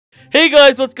Hey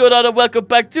guys, what's going on and welcome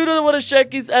back to another one of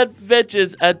Sharky's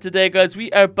Adventures. And today guys,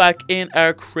 we are back in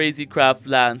our crazy craft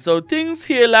land. So things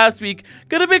here last week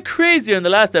got a bit crazier in the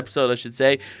last episode, I should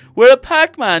say, where a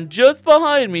Pac-Man just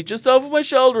behind me, just over my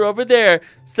shoulder over there,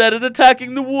 started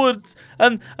attacking the woods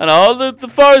and all the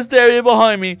forest area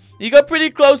behind me. He got pretty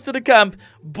close to the camp,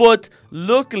 but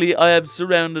luckily I am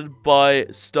surrounded by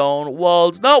stone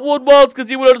walls. Not wood walls, because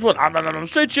he would have just went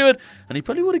straight through it, and he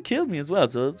probably would have killed me as well,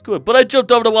 so that's good. But I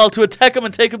jumped over the wall to attack him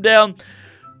and take him down.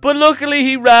 But luckily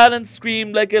he ran and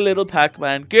screamed like a little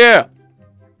Pac-Man girl.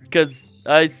 Because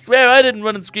I swear I didn't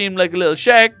run and scream like a little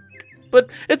shark. But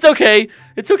it's okay.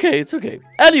 It's okay. It's okay.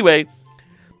 Anyway,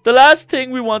 the last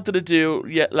thing we wanted to do,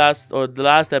 the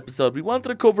last episode, we wanted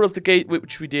to cover up the gate,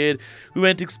 which we did. We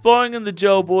went exploring in the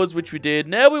Jobos, which we did.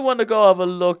 Now we want to go have a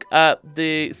look at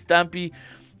the Stampy.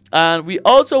 And we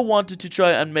also wanted to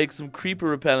try and make some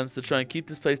creeper repellents to try and keep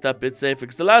this place that bit safer.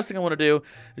 Because the last thing I want to do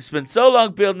is spend so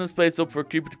long building this place up for a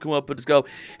creeper to come up and just go.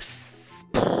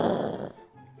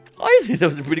 I think that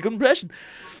was a pretty good impression.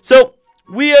 So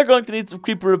we are going to need some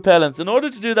creeper repellents. In order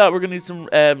to do that, we're going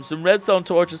to need some redstone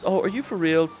torches. Oh, are you for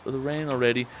reals? Oh, the rain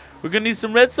already. We're going to need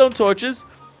some redstone torches,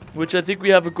 which I think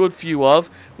we have a good few of.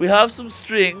 We have some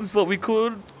strings, but we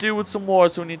could do with some more,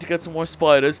 so we need to get some more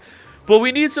spiders. But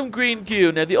we need some green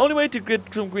goo. Now, the only way to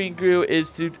get some green goo is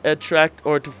to attract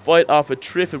or to fight off a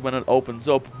Triffid when it opens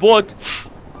up. But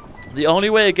the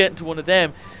only way of getting to one of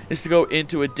them is to go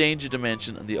into a danger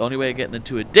dimension. And the only way of getting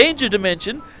into a danger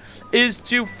dimension is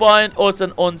to find us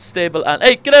an unstable ant.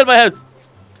 Hey, get out of my house!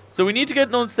 So we need to get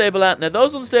an unstable ant. Now,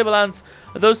 those unstable ants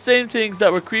are those same things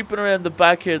that were creeping around the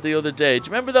back here the other day. Do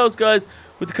you remember those guys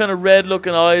with the kind of red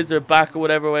looking eyes or back or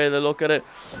whatever way they look at it?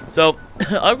 So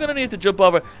I'm going to need to jump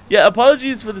over. Yeah,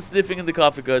 apologies for the sniffing in the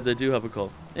coffee, guys. I do have a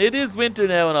cold. It is winter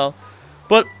now and all.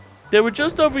 But they were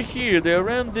just over here. They were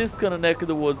around this kind of neck of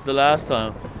the woods the last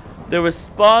time. They were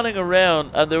spawning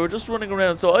around and they were just running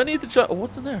around. So I need to try. Oh,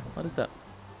 what's in there? What is that?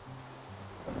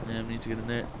 Yeah, I need to get in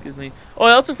there. Excuse me. Oh,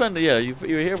 I also found the, yeah, you were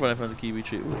here when I found the kiwi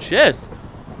tree. Ooh, chest.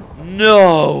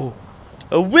 No.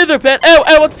 A wither pet. Ow,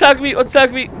 ow, what's attacking me? What's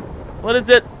attacking me? What is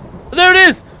it? Oh, there it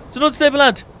is. It's an unstable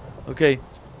ant. Okay.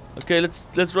 Okay,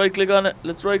 let's right click on it.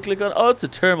 Let's right click on it. Oh, it's a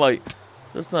termite.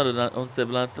 That's not an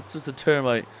unstable ant. That's just a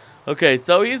termite. Okay,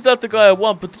 so he's not the guy I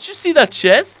want. But did you see that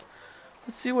chest?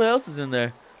 Let's see what else is in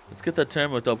there. Let's get that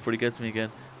termite up before he gets me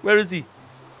again. Where is he?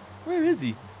 Where is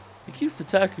he? He keeps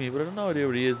attacking me, but I have no idea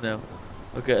where he is now.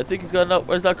 Okay, I think he's got enough.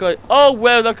 Where's that guy? Oh,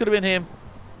 wow, that could have been him.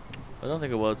 I don't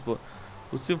think it was, but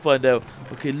we'll soon find out.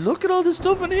 Okay, look at all this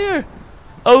stuff in here.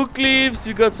 Oak leaves.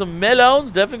 We got some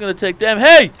melons. Definitely going to take them.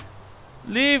 Hey!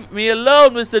 Leave me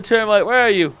alone, Mr. Termite. Where are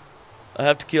you? I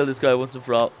have to kill this guy once and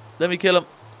for all. Let me kill him.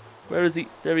 Where is he?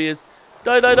 There he is.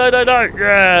 Die, die, die, die, die.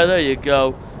 Yeah, there you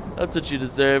go. That's what you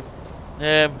deserve.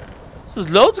 So there's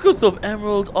loads of good stuff.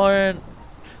 Emerald, iron,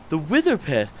 the wither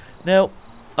pet. Now,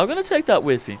 I'm going to take that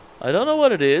with me. I don't know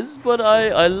what it is, but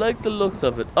I like the looks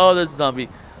of it. Oh, there's a zombie.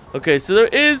 Okay, so there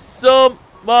is some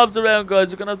mobs around, guys.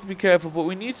 We're going to have to be careful, but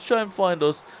we need to try and find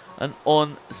us an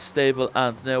unstable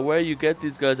ant. Now, where you get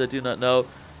these guys, I do not know.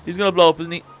 He's going to blow up,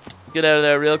 isn't he? Get out of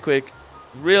there real quick.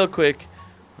 Real quick.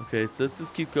 Okay, so let's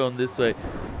just keep going this way.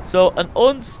 So, an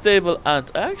unstable ant.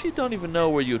 I actually don't even know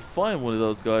where you'd find one of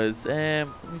those guys. Let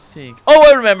me think. Oh,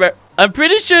 I remember. I'm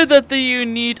pretty sure that you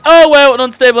need... Oh, wow, an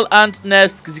unstable ant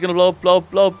nest. Because you're going to blow up, blow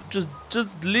up, blow up.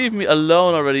 Just leave me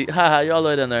alone already. Haha, you all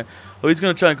lie down there. Oh, he's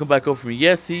going to try and come back up for me.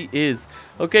 Yes, he is.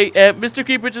 Okay, Mr.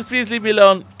 Creeper, just please leave me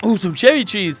alone. Oh, some cherry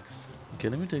trees. Okay,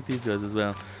 let me take these guys as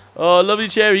well. Oh, lovely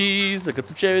cherries. I got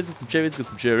some cherries, got some cherries, got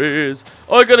some cherries.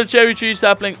 Oh, I got a cherry tree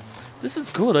sapling. This is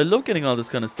good. I love getting all this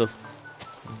kind of stuff.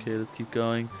 Okay, let's keep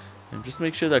going. And just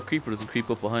make sure that creeper doesn't creep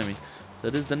up behind me.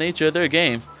 That is the nature of their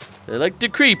game. They like to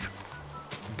creep.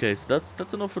 Okay, so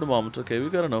that's enough for the moment. Okay,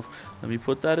 we've got enough. Let me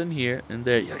put that in here and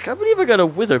there. I can't believe I got a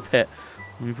wither pet.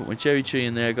 Let me put my cherry tree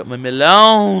in there. I got my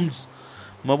melons.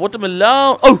 My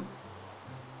watermelon. Oh!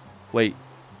 Wait.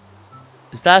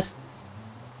 Is that...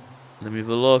 Let me have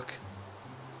a look.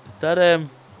 Is that,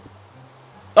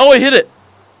 Oh, I hit it!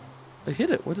 I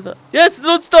hit it. What did that... Yes, an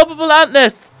unstoppable ant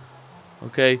nest!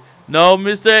 Okay. No,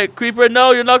 Mr. Creeper,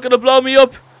 no, you're not going to blow me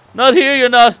up. Not here, you're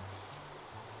not.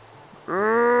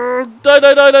 Die,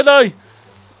 die, die, die, die.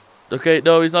 Okay,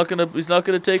 no, he's not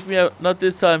gonna take me out. Not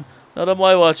this time. Not on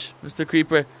my watch, Mr.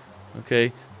 Creeper.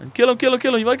 Okay. And kill him, kill him,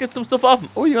 kill him. You might get some stuff off him.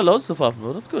 Oh, you got loads of stuff off him.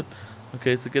 Oh, that's good.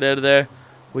 Okay, so get out of there.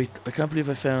 Wait, I can't believe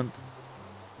I found...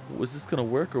 Was this gonna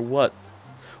work or what?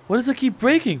 Why does it keep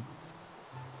breaking?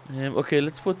 Okay,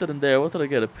 let's put that in there. What did I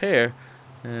get? A pear.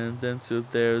 And then two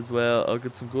up there as well. I'll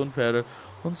get some gunpowder.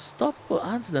 Unstoppable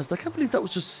ants nest. I can't believe that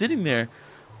was just sitting there.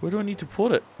 Where do I need to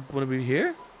put it? Would it be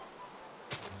here?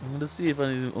 I'm going to see if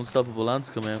any unstoppable ants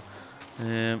come out.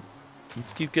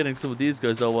 Keep getting some of these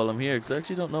guys though while I'm here, because I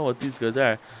actually don't know what these guys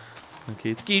are.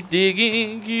 Okay, keep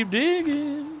digging, keep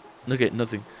digging. Okay,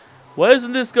 nothing. Why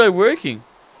isn't this guy working?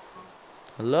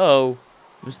 Hello?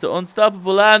 Mr.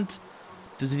 Unstoppable Ant.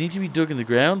 Does he need to be dug in the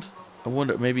ground? I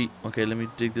wonder, maybe... Okay, let me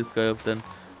dig this guy up then.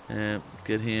 Let's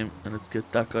get him, and let's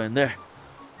get that guy in there.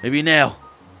 Maybe now.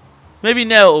 Maybe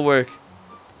now it'll work.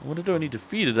 I wonder, do I need to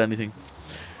feed it anything?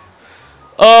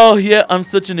 Oh, yeah, I'm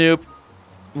such a noob.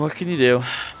 What can you do?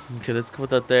 Okay, let's put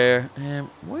that there.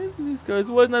 Why isn't these guys...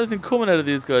 Why isn't anything coming out of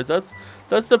these guys?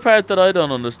 That's the part that I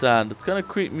don't understand. It's kind of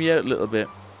creeping me out a little bit.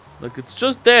 Like, it's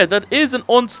just there. That is an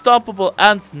unstoppable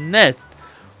ant's nest.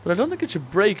 But I don't think it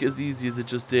should break as easy as it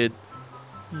just did.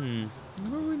 I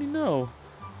don't really know.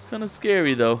 It's kind of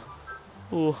scary, though.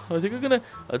 Oh, I think I'm gonna...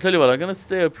 I'll tell you what, I'm gonna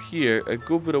stay up here a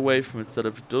good bit away from it so that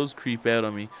if it does creep out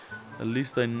on me, at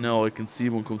least I know I can see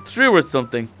one come through or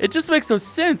something. It just makes no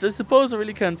sense. I suppose I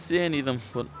really can't see any of them.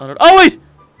 But I don't... Oh, wait!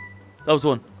 That was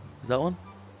one. Is that one?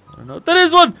 I don't know. That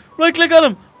is one! Right click on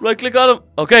him! Right click on him!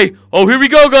 Okay. Oh, here we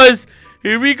go, guys!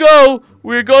 Here we go!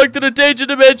 We're going to the danger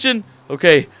dimension!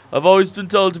 Okay. I've always been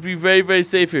told to be very, very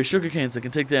safe here. Sugar canes, I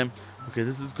can take them. Okay,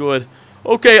 this is good.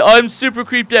 Okay, I'm super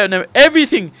creeped out now.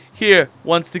 Everything here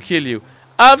wants to kill you.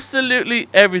 Absolutely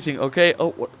everything, okay? Oh,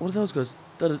 what are those guys?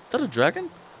 That a dragon?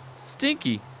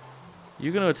 Stinky.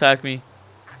 You gonna attack me?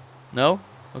 No?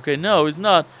 Okay, no, he's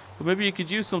not. But maybe you could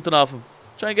use something off him.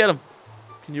 Try and get him.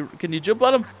 Can you jump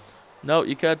on him? No,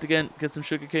 you can't again. Get some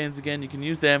sugar canes again. You can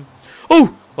use them.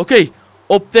 Oh, okay.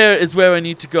 Up there is where I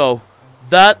need to go.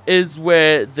 That is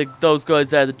where those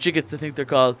guys are. The chickets, I think they're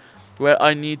called. Where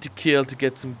I need to kill to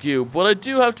get some goo. But I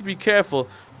do have to be careful.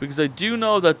 Because I do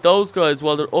know that those guys,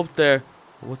 while they're up there...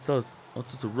 What's those?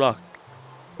 What's just a rock?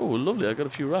 Oh, lovely. I got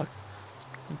a few rocks.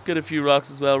 Let's get a few rocks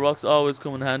as well. Rocks always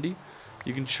come in handy.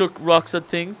 You can chuck rocks at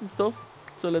things and stuff.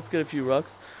 So let's get a few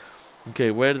rocks. Okay,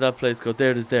 where did that place go?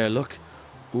 There it is there. Look.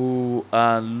 Ooh,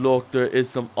 and look. There is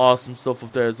some awesome stuff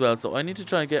up there as well. So I need to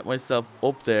try and get myself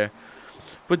up there.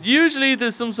 But usually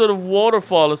there's some sort of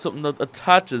waterfall or something that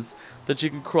attaches that you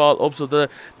can crawl up. So the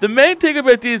main thing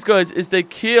about these guys is they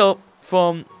kill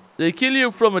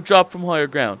you from a drop from higher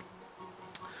ground.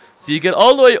 So you get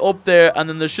all the way up there, and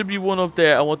then there should be one up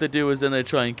there, and what they do is then they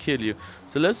try and kill you.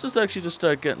 So let's just actually just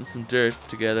start getting some dirt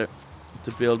together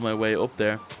to build my way up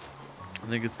there. I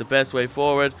think it's the best way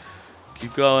forward.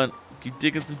 Keep going. Keep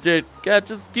digging some dirt. God,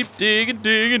 just keep digging,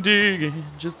 digging, digging.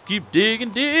 Just keep digging,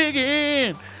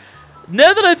 digging.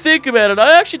 Now that I think about it,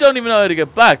 I actually don't even know how to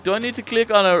get back. Do I need to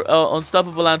click on a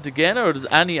unstoppable ant again, or does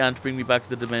any ant bring me back to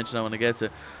the dimension I want to get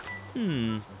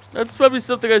to? That's probably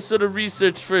something I should have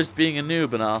researched first, being a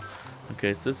noob and all.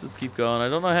 Okay, so let's just keep going. I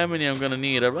don't know how many I'm going to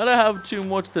need. I'd rather have too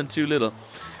much than too little.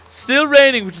 Still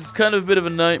raining, which is kind of a bit of a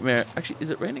nightmare. Actually, is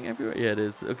it raining everywhere? Yeah, it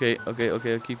is. Okay,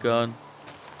 I'll keep going.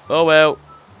 Oh, wow.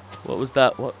 What was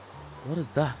that? What is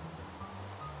that?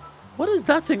 What is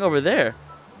that thing over there?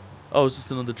 Oh, it's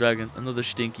just another dragon. Another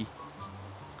stinky.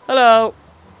 Hello.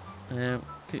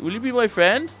 Will you be my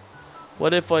friend?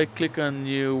 What if I click on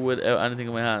you without anything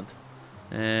in my hand?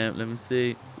 Let me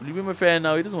see. Will you be my friend?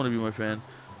 No, he doesn't want to be my friend.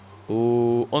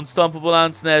 Oh, unstoppable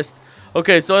ant's nest.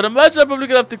 Okay, so I'd imagine I'm probably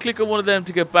going to have to click on one of them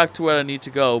to get back to where I need to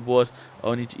go. But,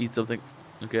 I need to eat something.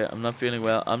 Okay, I'm not feeling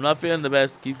well. I'm not feeling the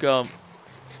best. Keep going.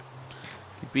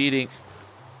 Keep eating.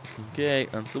 Okay,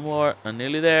 and some more. I'm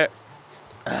nearly there.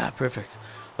 Ah, perfect.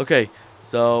 Okay,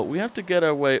 so we have to get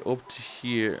our way up to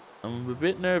here. I'm a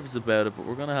bit nervous about it, but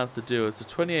we're going to have to do it. So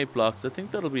 28 blocks. I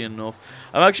think that'll be enough.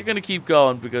 I'm actually going to keep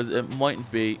going because it mightn't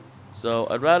be. So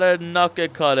I'd rather not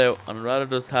get caught out. And I'd rather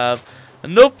just have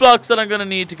enough blocks that I'm going to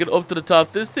need to get up to the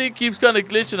top. This thing keeps kind of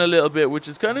glitching a little bit, which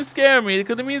is kind of scaring me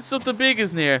because it means something big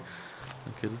is near.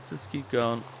 Okay, let's just keep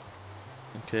going.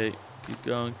 Okay, keep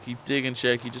going. Keep digging,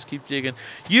 Sharky. Just keep digging.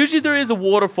 Usually there is a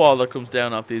waterfall that comes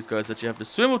down off these guys that you have to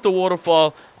swim up the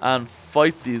waterfall and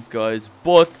fight these guys.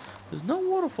 But there's no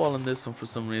waterfall in this one for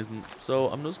some reason. So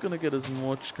I'm just going to get as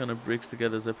much kind of bricks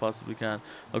together as I possibly can.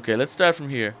 Okay, let's start from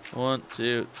here. 1,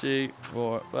 2, 3,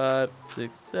 4, 5,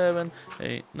 6, 7,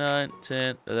 8, 9,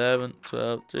 10, 11,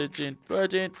 12, 13,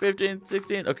 14, 15,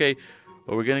 16. Okay,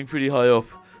 well, we're getting pretty high up.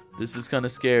 This is kind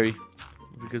of scary.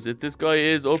 Because if this guy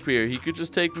is up here, he could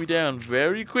just take me down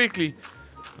very quickly.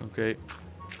 Okay.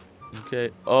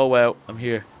 Okay. Oh, wow. I'm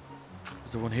here.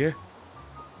 Is there one here?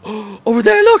 Oh, over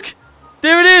there, look!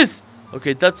 There it is!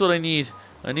 Okay, that's what I need.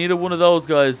 I need one of those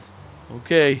guys.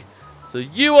 Okay. So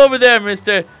you over there,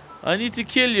 mister. I need to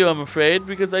kill you, I'm afraid,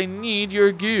 because I need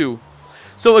your goo.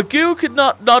 So a goo could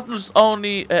not just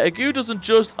only a goo doesn't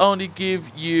just only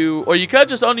give you, or you can't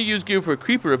just only use goo for a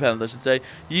creeper repellent, I should say.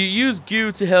 You use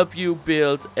goo to help you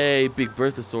build a big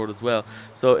Bertha sword as well.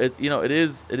 So it it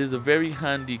is a very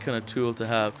handy kind of tool to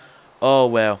have. Oh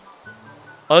wow.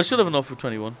 I should have enough for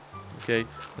 21. Okay,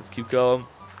 let's keep going.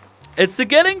 It's the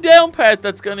getting down part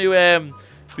that's going to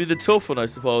be the tough one, I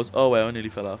suppose. Oh wow, I nearly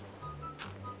fell off.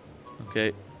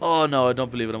 Okay. Oh no, I don't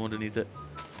believe it. I'm underneath it.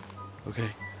 Okay.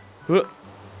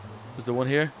 Is there one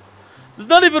here? There's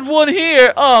not even one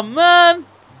here. Oh man,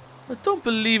 I don't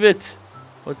believe it.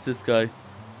 What's this guy?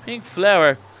 Pink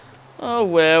flower. Oh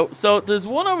well. So there's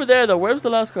one over there though. Where was the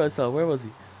last guy I saw? Where was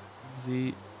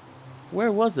he?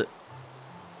 Where was it?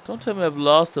 Don't tell me I've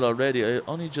lost it already. I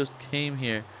only just came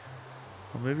here.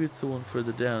 Or maybe it's the one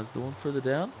further down. Is the one further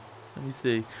down? Let me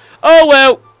see. Oh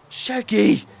well,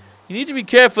 Sharky, you need to be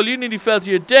careful. You nearly fell to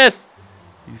your death.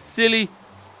 You silly.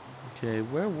 Okay,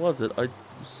 where was it? I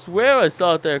swear I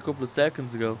saw it there a couple of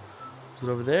seconds ago. Was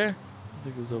it over there? I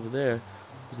think it was over there.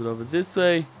 Was it over this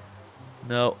way?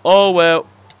 No. Oh well.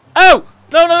 Oh!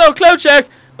 No, cloud check!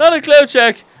 Not a cloud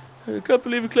check! I can't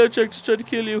believe a cloud check just tried to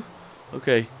kill you.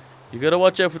 Okay. You gotta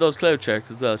watch out for those cloud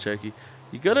checks as well, Sharky.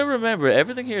 You gotta remember,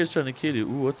 everything here is trying to kill you.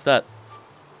 Ooh, what's that?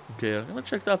 Okay, I'm gonna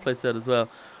check that place out as well.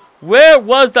 Where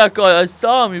was that guy? I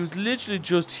saw him. He was literally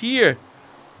just here.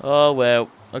 Oh, wow.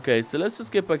 Okay, so let's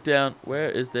just get back down. Where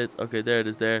is that? Okay, there it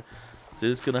is there. So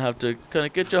you're just gonna have to kind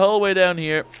of get your whole way down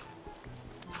here.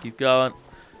 Keep going.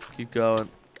 Keep going.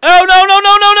 Oh,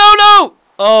 no!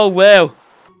 Oh, wow.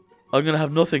 I'm gonna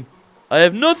have nothing. I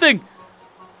have nothing.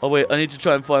 Oh, wait. I need to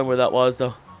try and find where that was,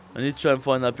 though. I need to try and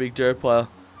find that big dirt pile.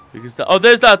 Because that... Oh,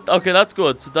 there's that. Okay, that's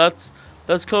good. So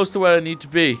that's close to where I need to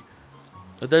be.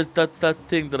 That's that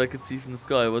thing that I could see from the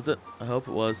sky, was it? I hope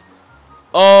it was.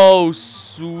 Oh,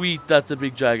 sweet. That's a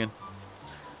big dragon.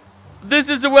 This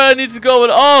isn't where I need to go at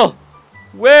all.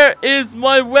 Where is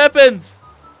my weapons?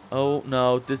 Oh,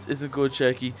 no. This isn't good,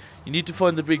 Sharky. You need to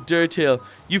find the big dirt hill.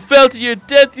 You fell to your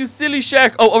death, you silly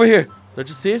shark. Oh, over here. Did I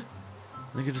just see it?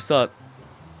 I think I just saw it.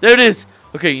 There it is.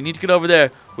 Okay, you need to get over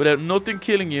there without nothing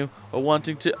killing you or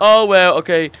wanting to... Oh, wow.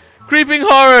 Okay. Creeping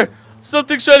horror.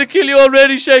 Something's trying to kill you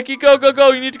already, Sharky. Go, go,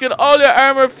 go. You need to get all your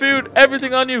armor, food,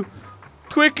 everything on you.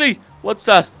 Quickly. What's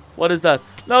that? What is that?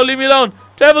 No, leave me alone.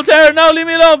 Terrible terror. No, leave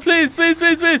me alone. Please, please,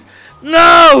 please, please.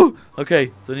 No.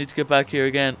 Okay, so I need to get back here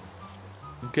again.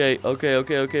 Okay. Run,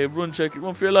 Sharky.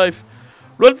 Run for your life.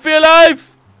 Run for your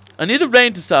life. I need the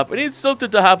rain to stop. I need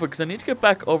something to happen because I need to get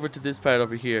back over to this part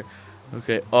over here.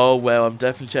 Okay. Oh, wow. I'm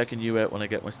definitely checking you out when I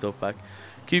get my stuff back.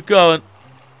 Keep going.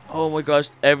 Oh, my gosh.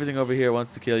 Everything over here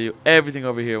wants to kill you. Everything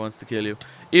over here wants to kill you.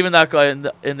 Even that guy in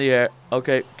the air.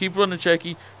 Okay. Keep running,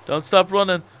 Sharky. Don't stop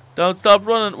running. Don't stop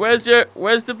running. Where's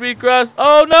the big grass?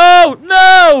 Oh, no.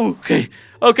 No. Okay.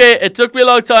 Okay. It took me a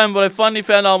long time, but I finally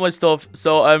found all my stuff.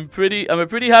 So I'm a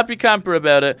pretty happy camper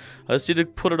about it. I just need to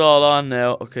put it all on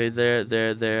now. Okay. There,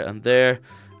 and there.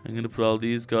 I'm going to put all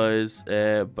these guys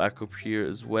back up here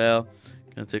as well.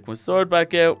 Gonna take my sword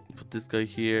back out. Put this guy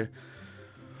here.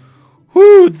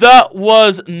 Whew, that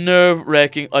was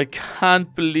nerve-wracking. I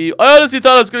can't believe... I honestly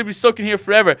thought I was going to be stuck in here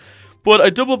forever. But I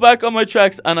doubled back on my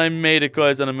tracks and I made it,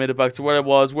 guys. And I made it back to where I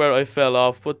was, where I fell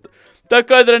off. But that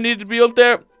guy that I needed to be up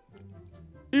there,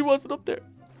 he wasn't up there.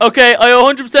 Okay, I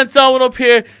 100% saw one up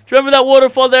here. Do you remember that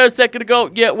waterfall there a second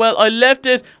ago? Yeah, well, I left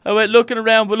it. I went looking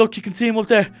around. But look, you can see him up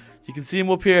there. You can see him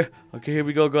up here. Okay, here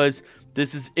we go, guys.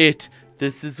 This is it.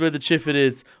 This is where the Chiffet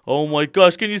is. Oh my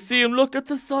gosh, can you see him? Look at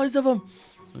the size of him.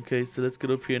 Okay, so let's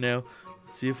get up here now.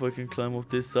 Let's see if I can climb up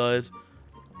this side.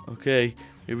 Okay,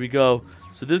 here we go.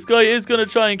 So this guy is gonna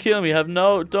try and kill me.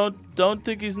 Don't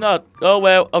think he's not. Oh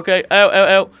wow. Okay,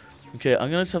 ow. Okay, I'm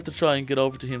gonna have to try and get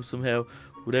over to him somehow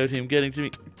without him getting to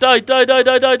me. Die.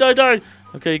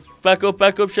 Okay, back up,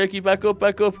 Sharky, back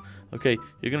up. Okay,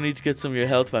 you're gonna need to get some of your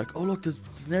health back. Oh look, there's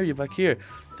an area back here.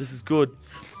 This is good.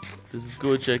 This is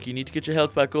good, Sharky. You need to get your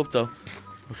health back up, though.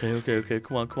 Okay.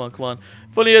 Come on.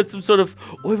 If only I had some sort of...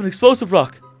 Oh, I have an explosive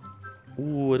rock.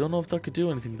 Oh, I don't know if that could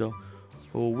do anything, though.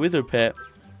 Oh, wither pet.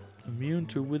 Immune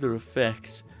to wither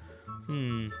effect.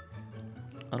 I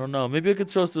don't know. Maybe I could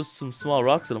throw just some small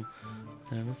rocks at him.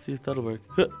 Let's see if that'll work.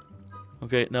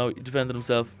 Okay, now he defended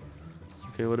himself.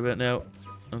 Okay, what about now?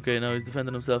 Okay, now he's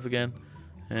defending himself again.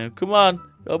 Come on.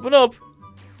 Open up.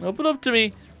 Open up to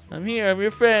me. I'm here. I'm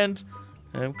your friend.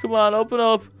 Come on, open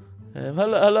up.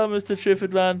 Hello, Mr.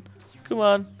 Chiffet Man. Come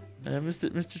on,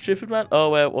 Mr. Chiffet Man. Oh,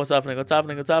 well, what's happening? I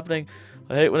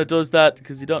hate when it does that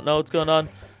because you don't know what's going on.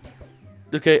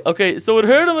 Okay, so it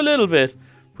hurt him a little bit,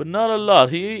 but not a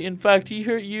lot. In fact, he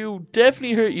hurt you,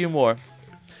 definitely hurt you more.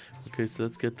 Okay, so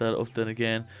let's get that up then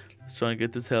again. Let's try and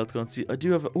get this health going. See, I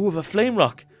do have a flame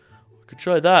rock. I could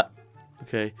try that.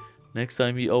 Okay, next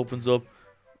time he opens up.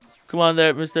 Come on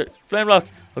there, Mr. Flame Rock.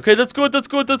 Okay, that's good, that's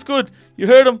good, that's good. You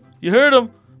heard him, you heard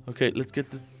him. Okay, let's get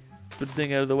this bit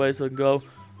thing out of the way so I can go.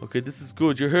 Okay, this is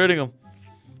good, you're hurting him.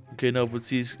 Okay, no, but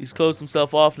see, he's closed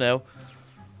himself off now.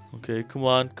 Okay, come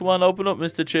on, open up,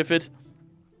 Mr. Chiffit.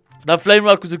 That Flame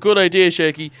Rock was a good idea,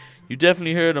 Sharky. You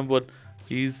definitely heard him, but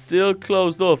he's still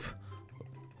closed up.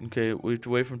 Okay, we have to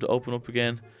wait for him to open up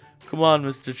again. Come on,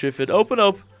 Mr. Chiffit, open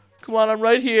up. Come on, I'm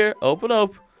right here. Open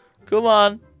up. Come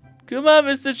on. Come on,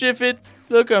 Mr. Chiffit.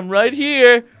 Look, I'm right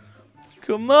here.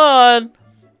 Come on.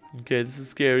 Okay, this is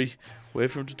scary.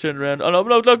 Wait for him to turn around. Oh, no,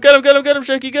 no, no. Get him,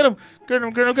 Sharky. Get him. Get him,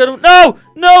 get him, get him. No,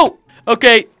 no.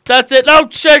 Okay, that's it. No,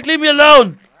 Shark, leave me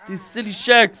alone. These silly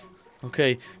sharks.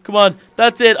 Okay, come on.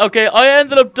 That's it. Okay, I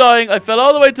ended up dying. I fell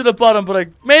all the way to the bottom, but I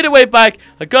made it way back.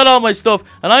 I got all my stuff,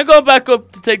 and I'm going back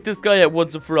up to take this guy out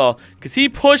once and for all, because he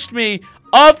pushed me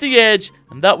off the edge,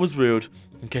 and that was rude.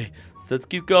 Okay, so let's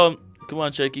keep going. Come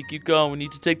on, Sharky, keep going. We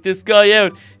need to take this guy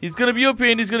out. He's going to be up here,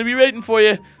 and he's going to be waiting for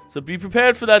you. So be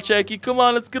prepared for that, Sharky. Come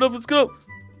on, let's get up, let's get up.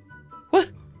 What?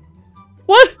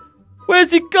 What?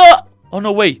 Where's he got? Oh,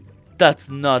 no, wait. That's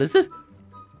not, is it?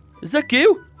 Is that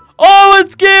goo? Oh,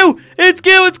 it's goo! It's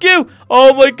goo, it's goo!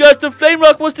 Oh my gosh, the Flame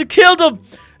Rock must have killed him!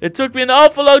 It took me an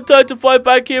awful long time to fight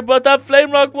back here, but that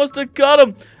Flame Rock must have got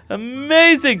him!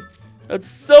 Amazing! That's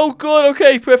so good!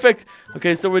 Okay, perfect.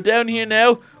 Okay, so we're down here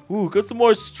now. Ooh, got some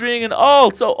more string and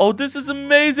all. So, oh, this is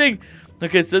amazing!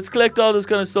 Okay, so let's collect all this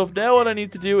kind of stuff. Now what I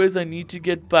need to do is I need to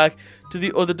get back to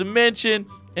the other dimension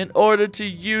in order to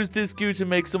use this goo to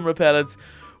make some repellents.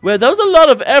 Well, that was a lot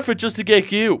of effort just to get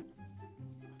goo.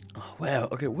 Oh, wow.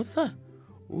 Okay, what's that?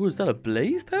 Ooh, is that a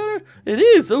blaze powder? It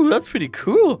is. Oh, that's pretty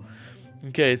cool.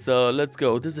 Okay, so let's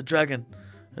go. This is a dragon.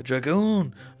 A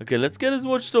dragoon. Okay, let's get as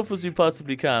much stuff as we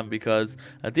possibly can, because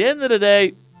at the end of the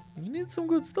day, you need some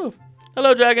good stuff.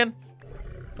 Hello, dragon.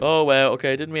 Oh, wow.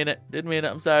 Okay, didn't mean it. Didn't mean it.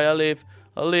 I'm sorry. I'll leave.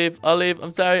 I'll leave. I'll leave.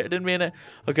 I'm sorry. I didn't mean it.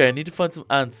 Okay, I need to find some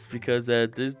ants, because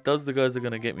those are the guys that are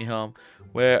going to get me home.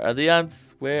 Where are the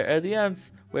ants? Where are the ants?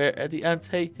 Where are the ants?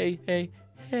 Hey, hey, hey,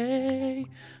 hey.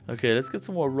 Okay, let's get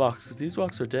some more rocks, because these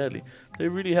rocks are deadly. They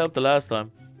really helped the last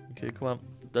time. Okay, come on.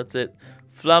 That's it.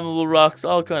 Flammable rocks,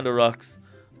 all kind of rocks.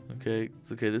 Okay,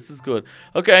 it's okay. This is good.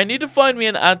 Okay, I need to find me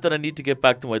an ant that I need to get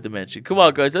back to my dimension. Come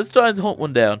on, guys. Let's try and hunt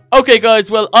one down. Okay, guys.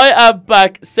 Well, I am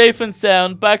back safe and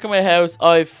sound. Back in my house.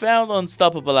 I found an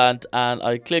unstoppable ant, and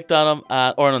I clicked on him,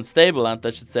 or an unstable ant, I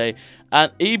should say.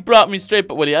 And he brought me straight,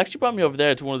 but well, he actually brought me over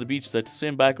there to one of the beaches. I had to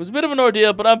swim back. It was a bit of an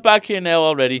ordeal, but I'm back here now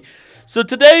already. So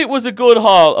today was a good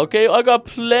haul, okay? I got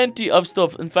plenty of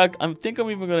stuff. In fact, I think I'm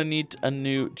even going to need a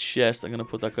new chest. I'm going to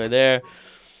put that guy there.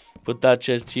 Put that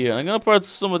chest here. I'm going to put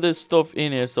some of this stuff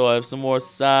in here. So I have some more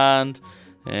sand.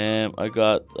 I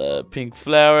got pink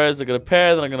flowers. I got a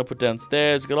pair that I'm going to put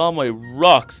downstairs. I got all my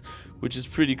rocks, which is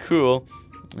pretty cool.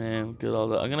 Get all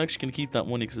that. I'm actually going to keep that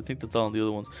money, because I think that's all on the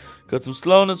other ones. Got some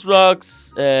slowness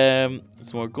rocks. Some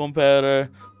more gunpowder.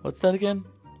 What's that again?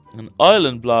 An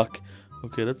island block.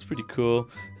 Okay, that's pretty cool.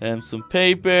 Some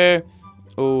paper.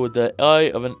 Oh, the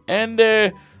eye of an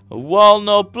ender. A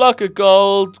walnut, block of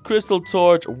gold, crystal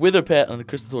torch, a wither pet, and the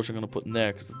crystal torch I'm going to put in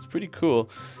there, because it's pretty cool.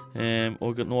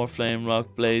 Oh, got more flame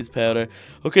rock, blaze powder.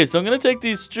 Okay, so I'm going to take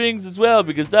these strings as well,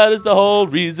 because that is the whole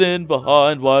reason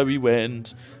behind why we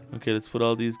went. Okay, let's put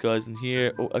all these guys in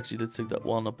here. Oh, actually, let's take that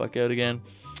walnut back out again.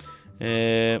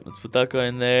 Let's put that guy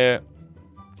in there.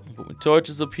 Put my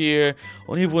torches up here.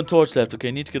 Only have one torch left. Okay,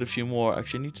 I need to get a few more.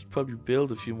 Actually, I need to probably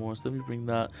build a few more. So let me bring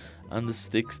that and the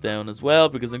sticks down as well,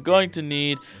 because I'm going to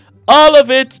need all of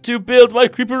it to build my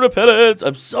creeper repellents.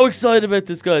 I'm so excited about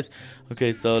this, guys.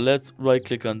 Okay, so let's right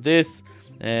click on this.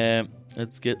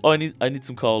 Let's get. Oh, I need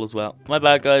some coal as well. My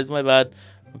bad, guys. My bad.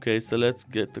 Okay, so let's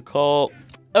get the coal.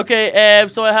 Okay,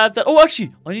 so I have that. Oh,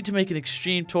 actually, I need to make an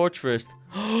extreme torch first.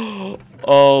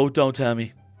 Oh, don't tell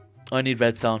me. I need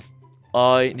redstone.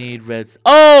 I need redstone.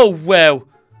 Oh, wow.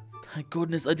 Thank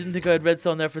goodness. I didn't think I had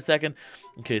redstone there for a second.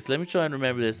 Okay, so let me try and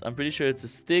remember this. I'm pretty sure it's a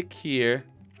stick here.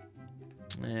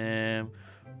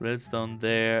 Redstone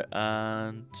there.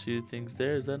 And 2 things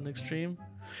there. Is that an extreme?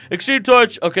 Extreme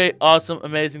torch. Okay, awesome.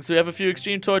 Amazing. So we have a few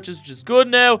extreme torches, which is good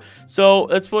now. So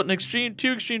let's put an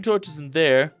 2 extreme torches in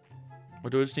there. Or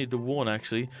do I just need the 1,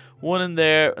 actually? 1 in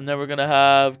there. And then we're going to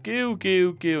have goo,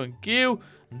 goo, goo, and goo.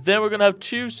 And then we're going to have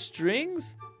 2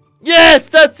 strings. Yes,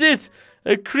 that's it.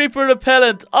 A creeper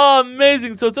repellent. Oh,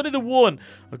 amazing. So it's only the 1.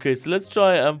 Okay, so let's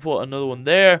try and put another one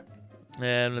there.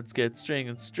 And let's get string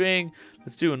and string.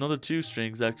 Let's do another 2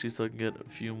 strings, actually, so I can get a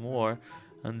few more.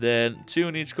 And then 2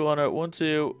 in each corner. 1,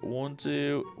 2, 1,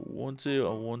 2, 1, 2,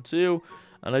 and 1, 2.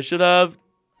 And I should have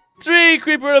 3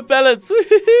 creeper repellents.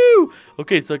 Woohoo!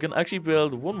 Okay, so I can actually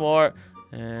build one more.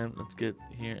 Let's get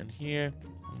here and here.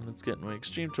 And let's get my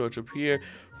extreme torch up here.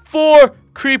 4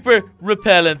 creeper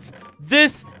repellents.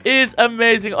 This is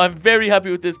amazing. I'm very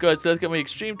happy with this, guys. So let's get my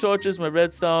extreme torches, my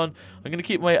redstone. I'm gonna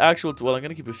keep my actual, well, I'm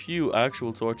gonna keep a few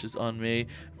actual torches on me.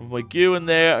 With my goo in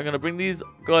there. I'm gonna bring these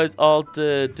guys all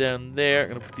down there. I'm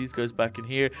gonna put these guys back in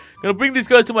here. I'm gonna bring these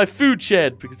guys to my food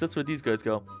shed because that's where these guys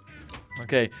go.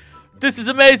 Okay, this is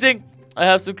amazing. I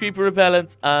have some creeper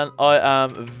repellents and I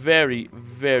am very,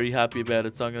 very happy about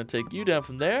it. So I'm gonna take you down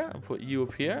from there and put you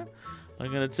up here.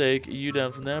 I'm going to take you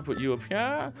down from there and put you up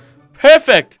here.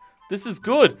 Perfect! This is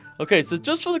good. Okay, so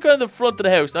just for the kind of the front of the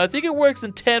house. Now, I think it works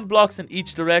in 10 blocks in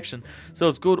each direction. So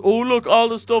it's good. Oh, look, all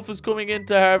the stuff is coming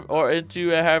into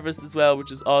harvest as well,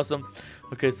 which is awesome.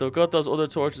 Okay, so I've got those other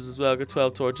torches as well. I've got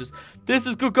 12 torches. This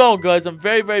is good going, guys. I'm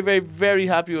very, very, very, very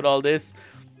happy with all this.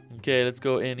 Okay, let's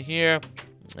go in here.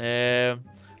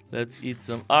 Let's eat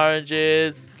some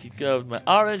oranges. Keep going with my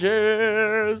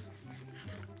oranges.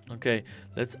 Okay,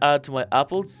 let's add to my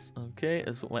apples. Okay,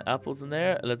 let's put my apples in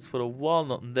there. Let's put a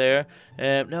walnut in there.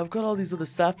 Now I've got all these other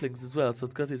saplings as well. So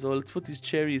it's got these. Oh, let's put these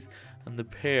cherries and the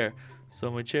pear. So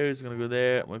my cherries are gonna go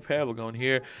there. My pear will go in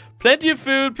here. Plenty of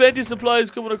food, plenty of supplies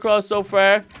coming across so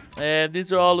far. And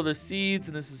these are all of the seeds,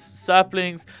 and this is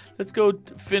saplings. Let's go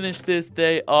finish this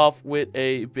day off with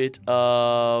a bit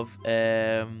of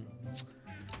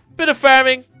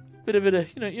farming, bit of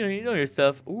you know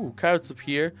yourself. Ooh, carrots up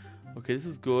here. Okay, this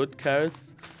is good.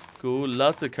 Carrots, cool.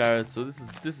 Lots of carrots. So this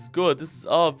is good. This is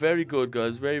all very good,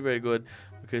 guys. Very, very good.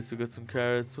 Okay, so we got some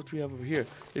carrots. What do we have over here?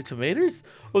 They're tomatoes?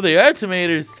 Oh, they are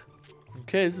tomatoes.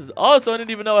 Okay, this is awesome. I didn't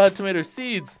even know I had tomato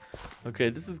seeds. Okay,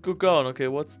 this is good going. Okay,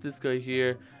 what's this guy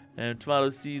here? Tomato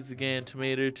seeds again.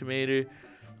 Tomato.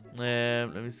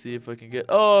 Let me see if I can get.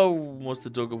 Oh, must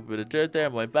have dug up a bit of dirt there.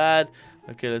 My bad.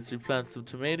 Okay, let's replant some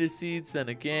tomato seeds. Then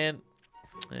again,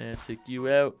 take you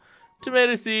out.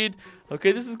 Tomato seed.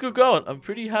 Okay, this is good going. I'm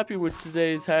pretty happy with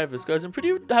today's harvest, guys. I'm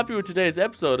pretty happy with today's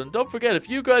episode. And don't forget, if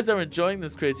you guys are enjoying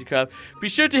this crazy crap, be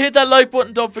sure to hit that like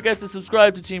button. Don't forget to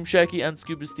subscribe to Team Sharky and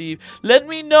Scuba Steve. Let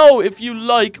me know if you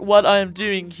like what I'm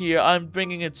doing here. I'm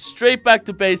bringing it straight back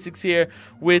to basics here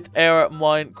with our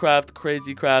Minecraft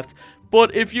crazy craft.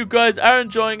 But if you guys are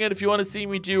enjoying it, if you want to see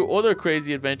me do other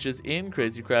crazy adventures in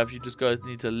Crazy Craft, you just guys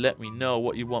need to let me know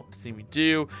what you want to see me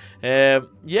do.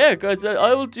 Yeah, guys,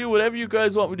 I will do whatever you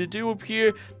guys want me to do up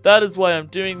here. That is why I'm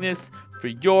doing this, for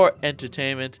your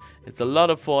entertainment. It's a lot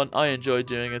of fun. I enjoy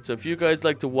doing it. So if you guys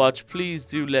like to watch, please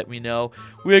do let me know.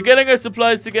 We are getting our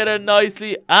supplies together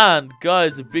nicely. And,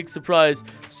 guys, a big surprise.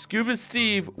 Scuba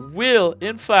Steve will,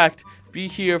 in fact, be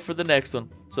here for the next one.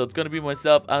 So it's going to be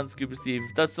myself and Scuba Steve.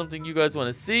 If that's something you guys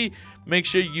want to see, make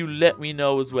sure you let me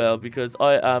know as well, because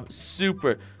I am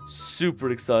super,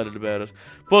 super excited about it.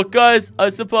 But guys, I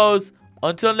suppose,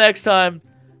 until next time,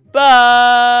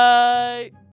 bye!